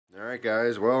Alright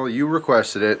guys, well you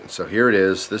requested it, so here it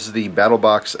is. This is the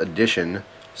BATTLBOX Edition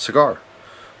cigar.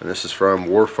 And this is from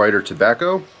Warfighter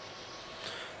Tobacco.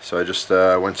 So I just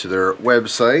went to their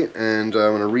website and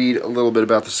I'm going to read a little bit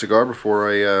about the cigar before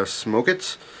I smoke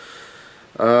it.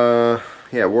 Yeah,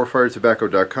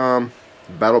 warfightertobacco.com.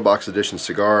 BATTLBOX Edition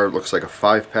cigar. It looks like a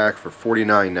 5-pack for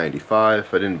 $49.95.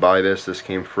 I didn't buy this. This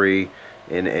came free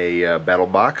in a battle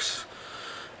box.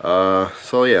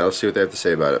 So yeah, let's see what they have to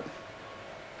say about it.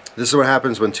 This is what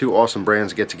happens when two awesome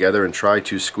brands get together and try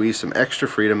to squeeze some extra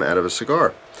freedom out of a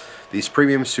cigar. These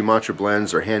premium Sumatra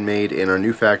blends are handmade in our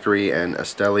new factory in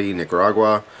Esteli,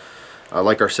 Nicaragua.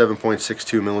 Like our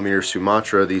 7.62mm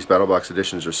Sumatra, these BATTLBOX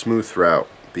editions are smooth throughout.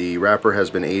 The wrapper has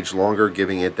been aged longer,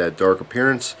 giving it that dark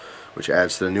appearance, which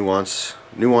adds to the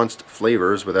nuanced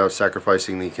flavors without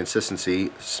sacrificing the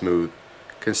consistently smooth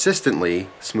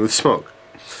smoke.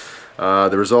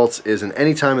 The result is an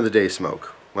any time of the day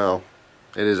smoke. Well,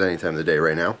 it is any time of the day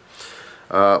right now.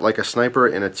 Like a sniper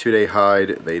in a 2-day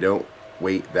hide, they don't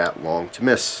wait that long to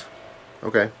miss.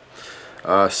 Okay.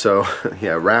 So,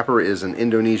 yeah, wrapper is an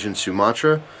Indonesian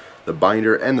Sumatra. The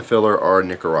binder and the filler are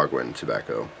Nicaraguan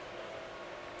tobacco.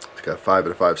 It's got 5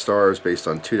 out of 5 stars based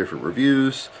on 2 different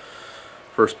reviews.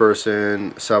 First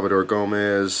person, Salvador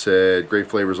Gomez, said, great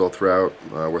flavors all throughout,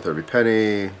 worth every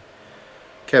penny.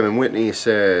 Kevin Whitney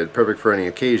said, perfect for any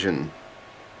occasion.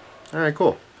 Alright,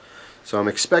 cool. So I'm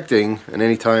expecting an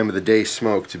any time of the day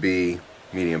smoke to be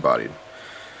medium bodied.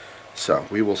 So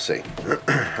we will see.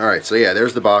 Alright, so yeah,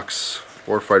 there's the box.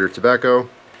 Warfighter Tobacco.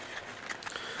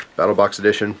 BATTLBOX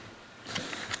Edition.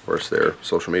 Of course, their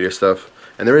social media stuff.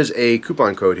 And there is a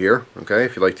coupon code here, okay,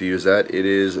 if you'd like to use that. It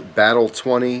is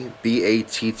BATTLE20,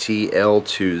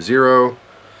 BATTL20.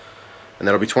 And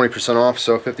that'll be 20% off,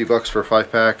 so $50 for a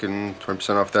 5-pack and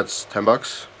 20% off, that's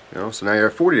 $10. You know, so now you're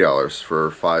at $40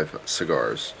 for 5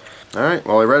 cigars. Alright,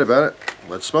 well I read about it.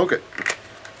 Let's smoke it.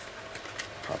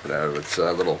 Pop it out of its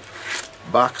little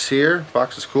box here.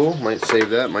 Box is cool. Might save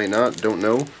that, might not. Don't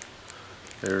know.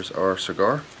 There's our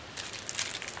cigar.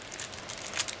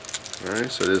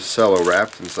 Alright, so it is cello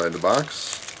wrapped inside the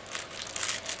box.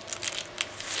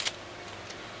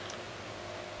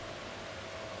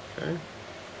 Okay.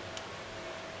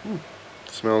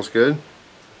 Smells good.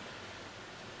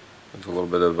 There's a little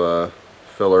bit of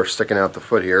filler sticking out the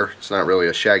foot here. It's not really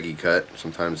a shaggy cut.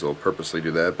 Sometimes they'll purposely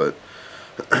do that, but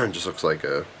it just looks like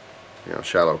a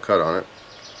shallow cut on it.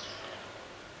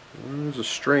 There's a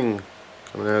string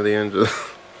coming out of the end of the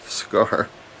cigar.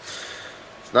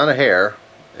 It's not a hair.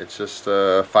 It's just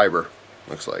fiber.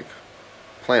 Looks like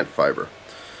plant fiber.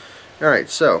 All right,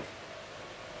 so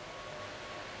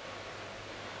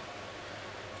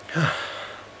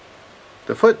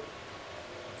the foot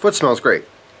smells great.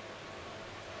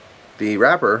 The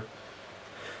wrapper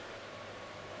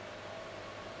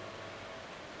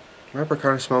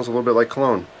kind of smells a little bit like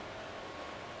cologne.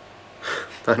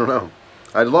 I don't know.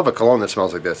 I'd love a cologne that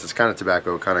smells like this. It's kind of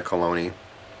tobacco, kind of cologne-y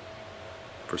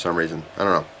for some reason. I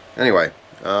don't know. Anyway,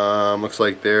 looks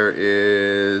like there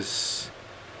is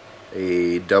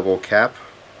a double cap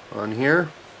on here.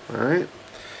 Alright.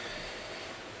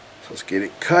 So let's get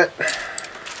it cut.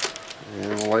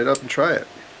 And we'll light up and try it.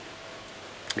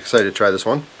 Excited to try this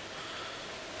one.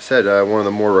 I said one of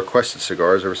the more requested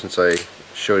cigars ever since I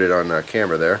showed it on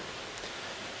camera there.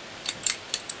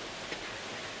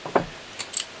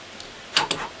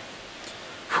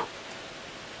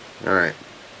 Alright.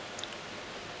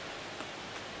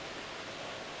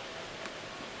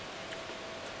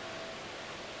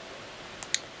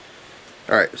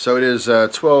 Alright, so it is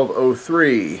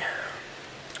 12:03.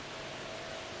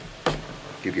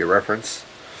 Give you a reference.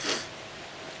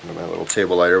 My little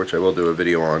table lighter, which I will do a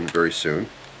video on very soon.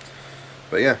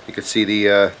 But yeah, you can see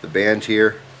the band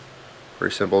here.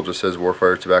 Very simple, just says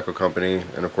Warfighter Tobacco Company,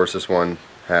 and of course this one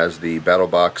has the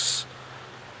BATTLBOX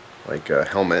like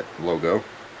helmet logo.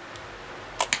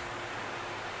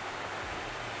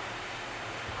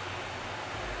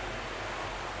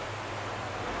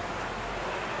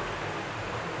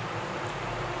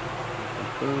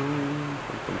 Boom,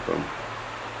 boom, boom, boom.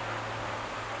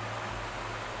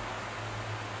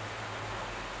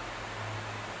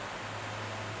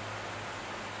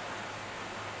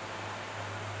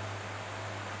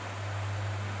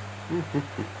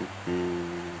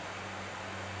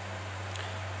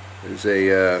 There's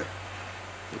a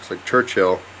looks like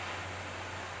Churchill.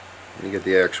 Let me get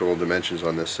the actual dimensions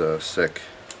on this stick,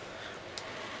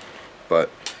 but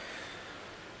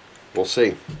we'll see.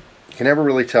 You can never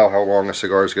really tell how long a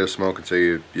cigar is going to smoke until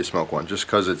you smoke one. Just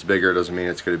because it's bigger doesn't mean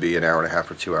it's going to be an 1.5 hour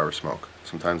or 2 hour smoke.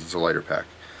 Sometimes it's a lighter pack.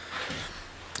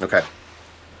 Okay.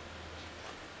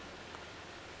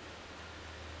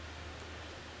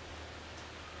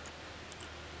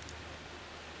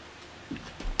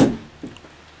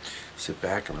 sit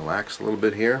back and relax a little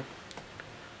bit here.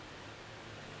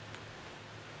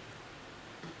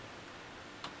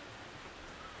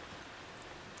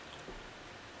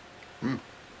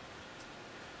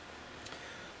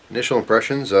 Initial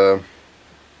impressions,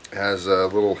 has a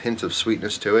little hint of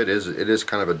sweetness to it. It is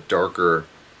kind of a darker,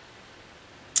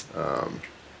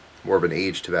 more of an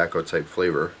aged tobacco type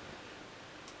flavor.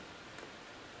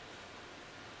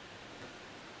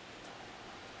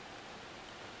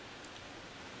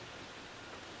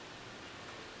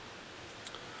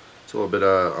 It's a little bit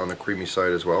on the creamy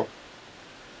side as well.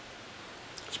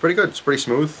 It's pretty good. It's pretty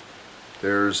smooth.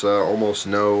 There's almost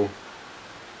no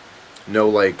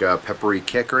like peppery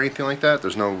kick or anything like that.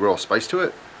 There's no real spice to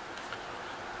it.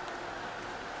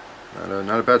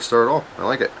 Not a bad start at all. I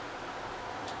like it.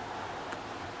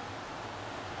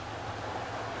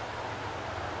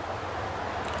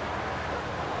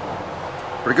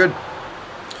 Pretty good.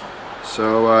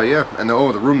 So yeah, and the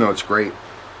room note's great.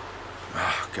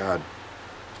 Oh God,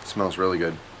 it smells really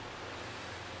good.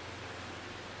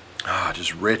 Ah,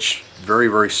 just rich, very,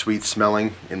 very sweet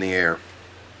smelling in the air.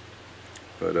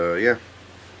 But yeah,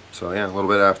 so yeah, a little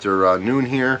bit after noon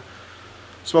here.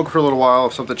 Smoke it for a little while.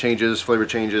 If something changes, flavor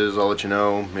changes, I'll let you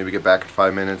know. Maybe get back in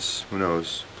 5 minutes. Who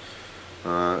knows?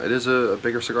 It is a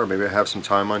bigger cigar. Maybe I have some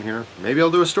time on here. Maybe I'll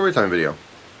do a story time video.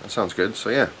 That sounds good. So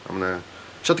yeah, I'm gonna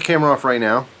shut the camera off right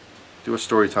now, do a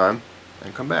story time,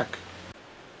 and come back.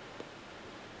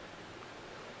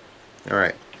 All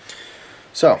right.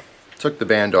 So took the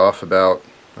band off about,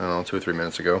 I don't know, 2 or 3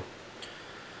 minutes ago.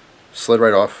 Slid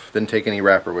right off. Didn't take any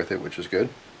wrapper with it, which is good.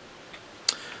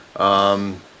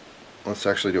 Let's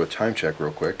actually do a time check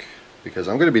real quick, because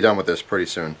I'm going to be done with this pretty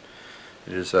soon.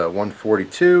 It is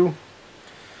 1:42,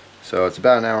 so it's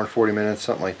about an hour and 40 minutes,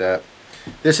 something like that.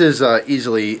 This is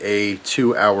easily a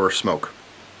 2-hour smoke.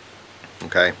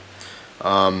 Okay.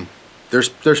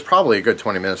 There's probably a good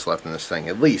 20 minutes left in this thing,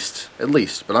 at least.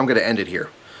 But I'm going to end it here.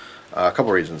 A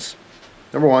couple reasons.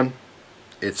 Number one,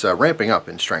 it's ramping up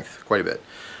in strength quite a bit.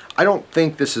 I don't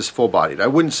think this is full-bodied. I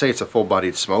wouldn't say it's a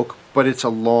full-bodied smoke, but it's a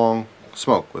long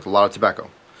smoke with a lot of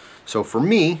tobacco. So for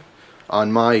me,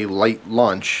 on my light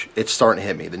lunch, it's starting to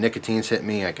hit me. The nicotine's hitting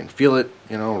me. I can feel it,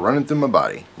 you know, running through my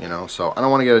body, you know. So I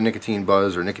don't want to get a nicotine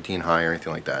buzz or nicotine high or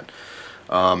anything like that.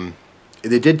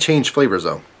 They did change flavors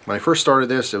though. When I first started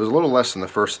this, it was a little less than the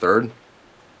first third.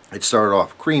 It started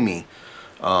off creamy,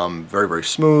 very, very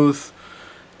smooth,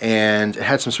 and it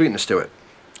had some sweetness to it.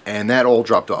 And that all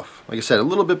dropped off. Like I said, a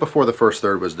little bit before the first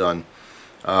third was done.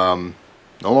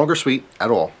 No longer sweet at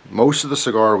all. Most of the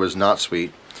cigar was not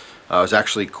sweet. It was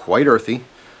actually quite earthy.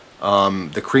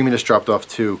 The creaminess dropped off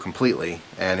too completely,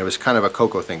 and it was kind of a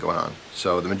cocoa thing going on.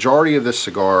 So the majority of this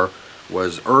cigar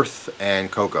was earth and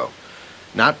cocoa.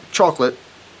 Not chocolate,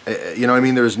 you know what I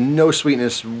mean? There's no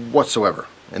sweetness whatsoever.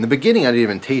 In the beginning, I didn't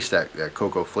even taste that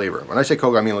cocoa flavor. When I say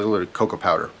cocoa, I mean literally cocoa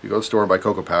powder. You go to the store and buy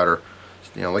cocoa powder,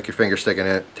 you know, lick your finger, stick in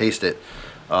it, taste it.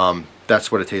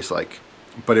 That's what it tastes like.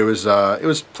 But it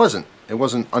was pleasant. It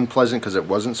wasn't unpleasant because it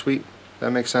wasn't sweet.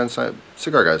 That makes sense.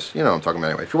 Cigar guys, you know what I'm talking about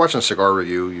anyway. If you're watching a cigar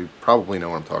review, you probably know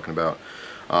what I'm talking about.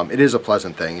 It is a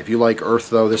pleasant thing. If you like earth,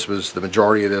 though, the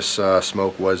majority of this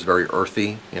smoke was very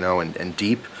earthy, you know, and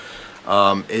deep.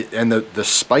 And the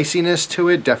spiciness to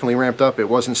it definitely ramped up. It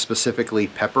wasn't specifically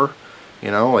pepper,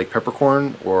 you know, like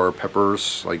peppercorn or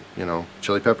peppers, like, you know,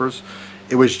 chili peppers.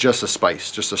 It was just a spice,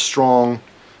 just a strong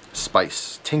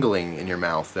spice, tingling in your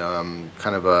mouth,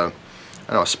 kind of a, I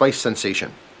don't know, a spice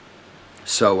sensation.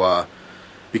 So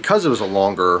because it was a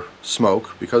longer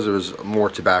smoke, because it was more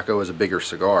tobacco, it was a bigger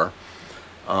cigar,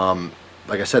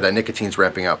 like I said, that nicotine's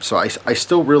ramping up. So I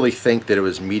still really think that it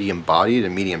was medium bodied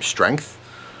and medium strength,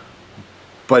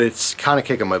 but it's kind of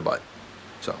kicking my butt.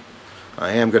 So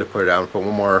I am going to put it out and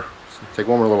put take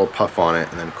one more little puff on it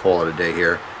and then call it a day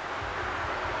here.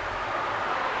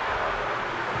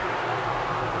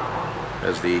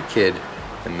 As the kid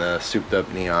in the souped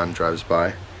up neon drives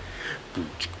by.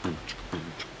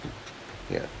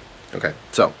 Yeah. Okay.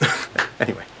 So,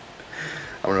 anyway,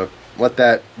 I'm gonna let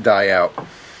that die out.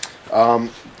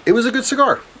 It was a good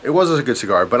cigar. It was a good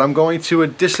cigar, but I'm going to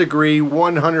disagree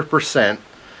 100%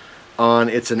 on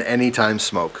it's an anytime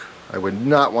smoke. I would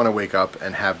not want to wake up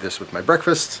and have this with my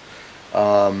breakfast.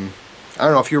 I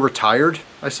don't know if you're retired.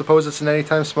 I suppose it's an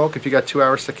anytime smoke if you got 2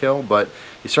 hours to kill, but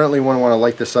you certainly wouldn't want to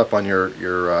light this up on your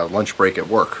lunch break at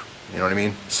work. You know what I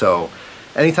mean? So,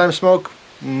 anytime smoke,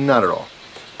 not at all.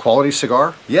 Quality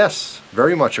cigar? Yes,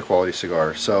 very much a quality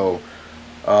cigar. So,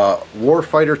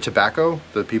 Warfighter Tobacco,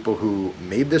 the people who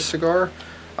made this cigar,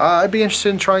 I'd be interested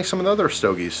in trying some of the other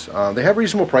stogies. They have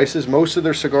reasonable prices. Most of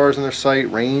their cigars on their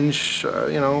site range,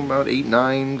 you know, about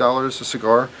 $8–9 a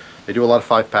cigar. They do a lot of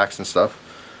 5-packs and stuff.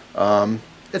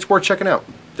 It's worth checking out,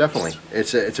 definitely.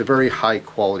 It's a very high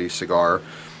quality cigar.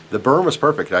 The burn was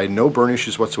perfect. I had no burn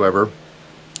issues whatsoever.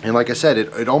 And like I said,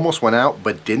 it almost went out,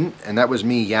 but didn't, and that was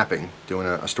me yapping, doing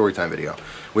a story time video,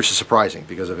 which is surprising,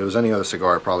 because if it was any other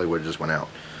cigar, it probably would have just went out.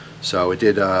 So it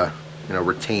did, you know,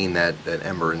 retain that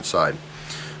ember inside.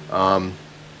 But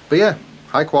yeah,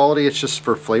 high quality. It's just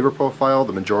for flavor profile.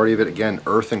 The majority of it, again,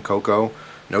 earth and cocoa,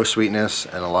 no sweetness,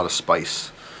 and a lot of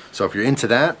spice. So if you're into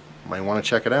that, you might want to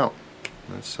check it out.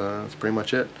 That's pretty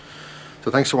much it.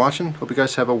 So thanks for watching. Hope you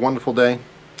guys have a wonderful day,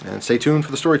 and stay tuned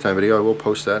for the story time video. I will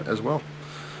post that as well.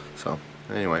 So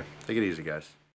anyway, take it easy, guys.